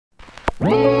Hey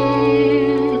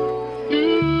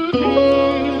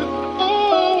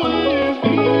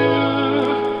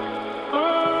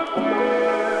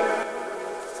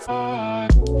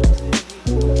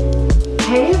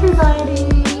everybody,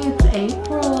 it's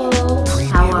April.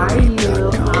 How are you?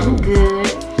 I'm good.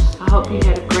 I hope you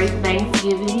had a great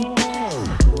Thanksgiving.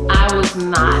 I was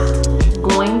not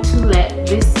going to let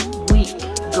this week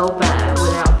go by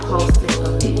without posting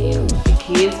a video. The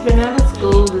kids been out of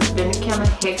school. It's been kind of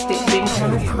hectic, been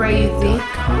kind of crazy.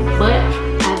 But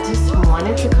I just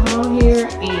wanted to come on here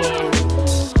and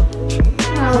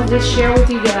just share with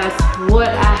you guys what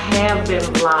I have been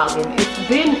vlogging. It's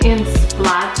been in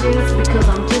splotches because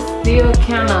I'm just still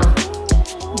kind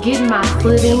of getting my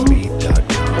footing.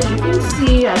 As you can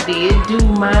see, I did do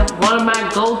one of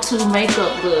my go-to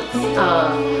makeup looks.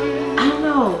 I don't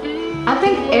know. I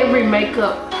think every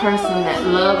makeup person that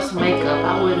loves makeup,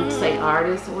 I wouldn't say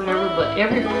artist or whatever, but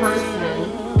every person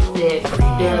that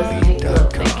does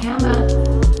makeup, they kind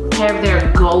of have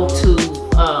their go-to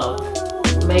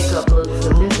makeup looks,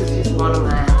 and this is just one of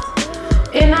mine.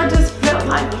 And I just felt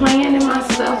like playing in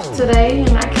myself today,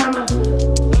 and I kind of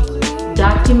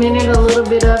documented a little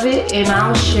bit of it, and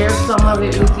I'll share some of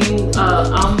it with you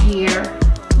on here.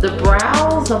 The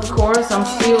brows, of course, I'm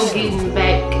still getting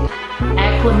back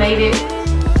acclimated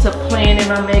to playing in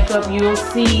my makeup. You'll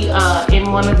see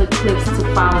in one of the clips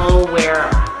to follow where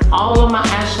all of my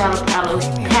eyeshadow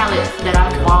palettes that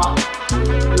I bought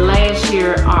last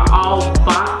year are all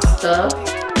boxed up.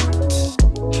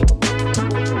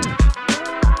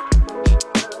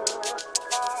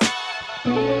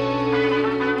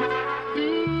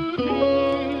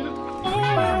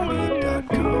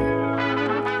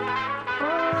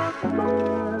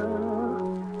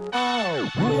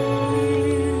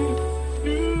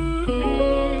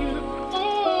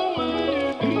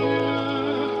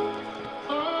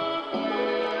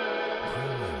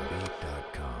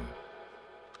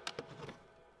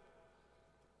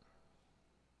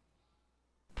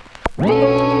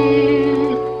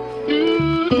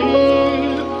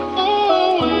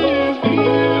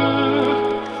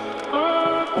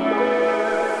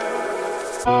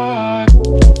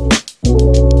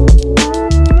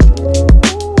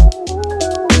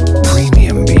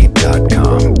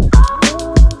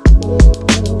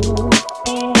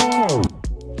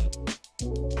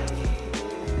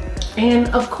 And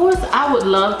of course, I would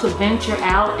love to venture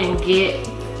out and get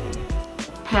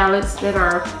palettes that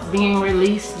are being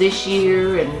released this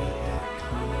year and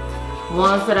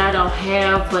ones that I don't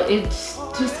have, but it's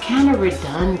just kind of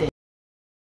redundant.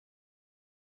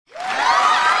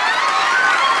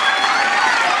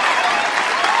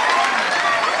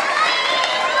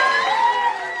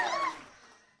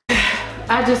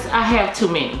 I have too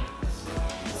many.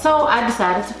 So I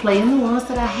decided to play in the ones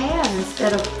that I have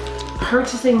instead of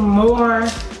purchasing more.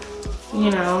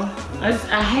 You know,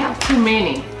 I have too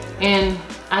many, and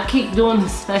I keep doing the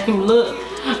same look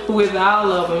with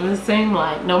all of them. It seems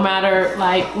like no matter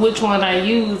like which one I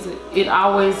use, it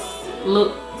always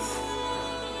looks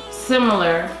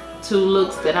similar to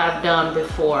looks that I've done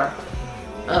before.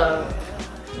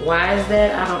 Why is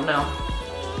that? I don't know.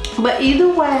 But either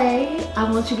way, I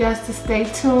want you guys to stay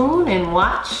tuned and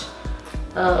watch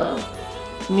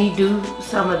me do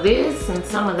some of this and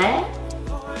some of that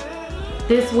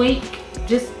this week.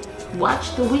 Just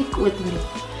watch the week with me.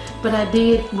 But I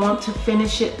did want to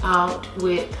finish it out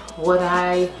with what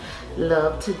I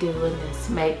love to do in this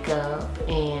makeup,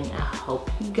 and I hope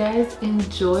you guys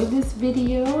enjoyed this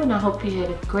video, and I hope you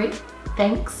had a great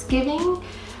Thanksgiving.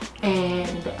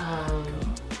 And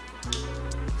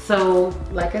so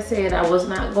like I said, I was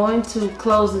not going to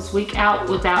close this week out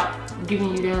without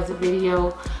giving you guys a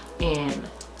video, and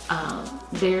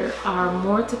there are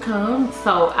more to come.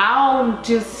 So I'll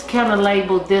just kind of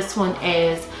label this one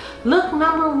as look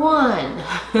number 1.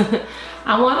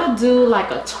 I want to do like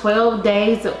a 12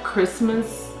 days of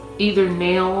Christmas, either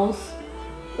nails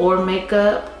or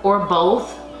makeup or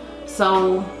both.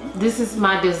 So this is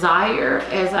my desire,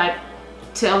 as I've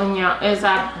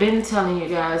been telling you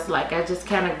guys, like I just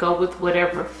kind of go with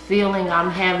whatever feeling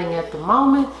I'm having at the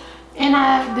moment, and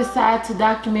I decide to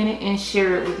document it and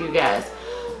share it with you guys.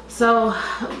 So,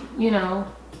 you know,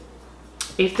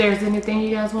 if there's anything you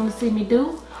guys want to see me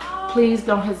do, please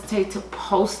don't hesitate to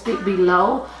post it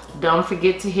below. Don't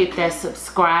forget to hit that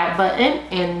subscribe button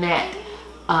and that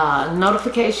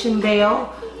notification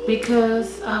bell,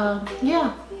 because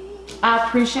yeah, I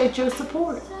appreciate your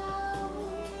support.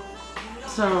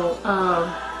 So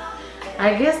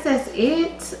I guess that's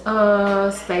it.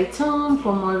 Stay tuned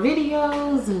for more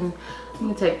videos, and let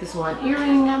me take this one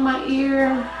earring out my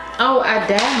ear. Oh, I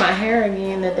dyed my hair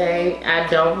again today. I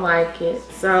don't like it.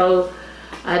 So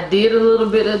I did a little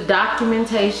bit of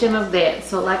documentation of that.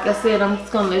 So like I said, I'm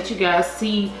just gonna let you guys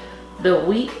see the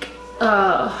week,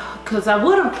 because I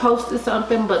would have posted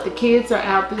something, but the kids are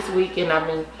out this week, and I've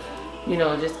been, you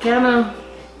know, just kind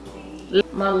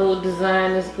of, my little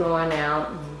design is growing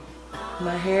out.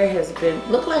 My hair has been,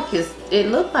 it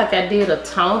looked like I did a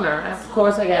toner. Of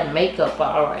course I got makeup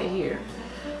all right here,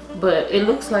 but it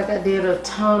looks like I did a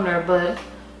toner, but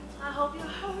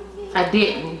I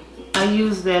didn't. I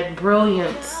used that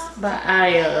Brilliance by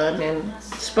Ion, and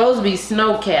it's supposed to be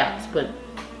snow caps, but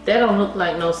that don't look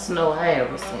like no snow I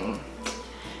ever seen.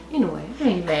 Anyway, I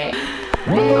ain't mad.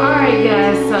 Alright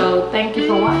guys, so thank you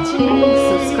for watching.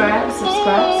 Subscribe.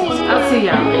 I'll see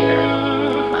y'all later.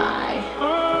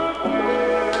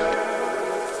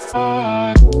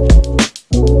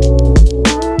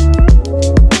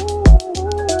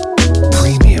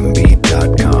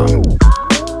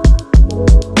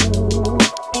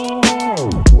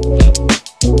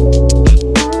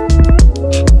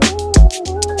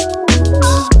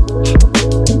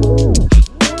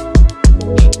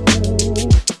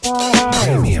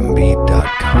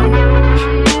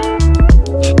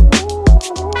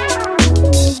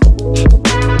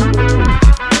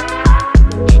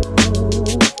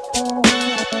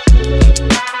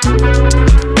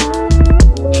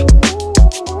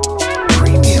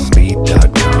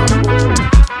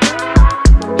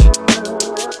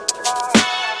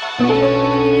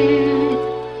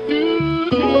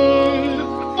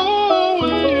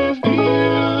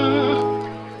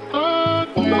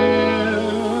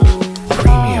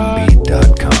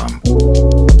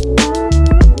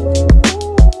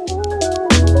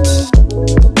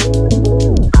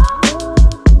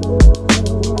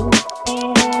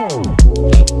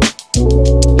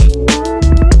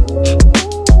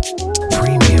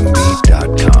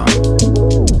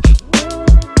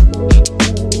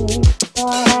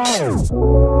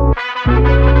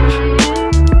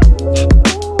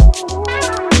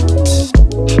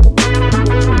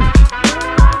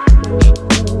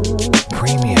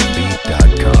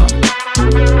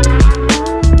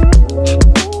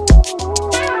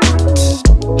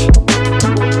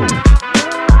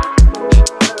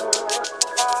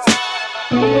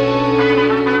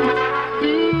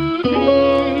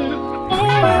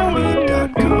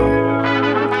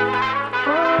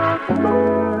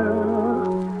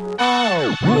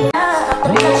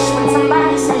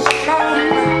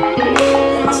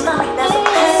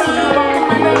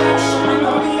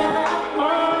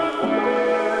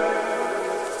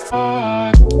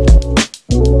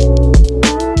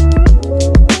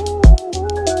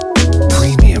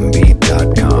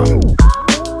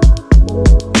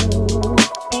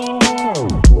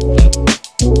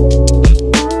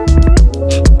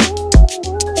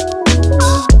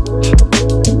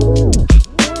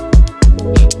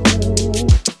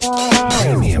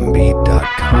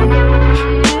 Premiumbeat.com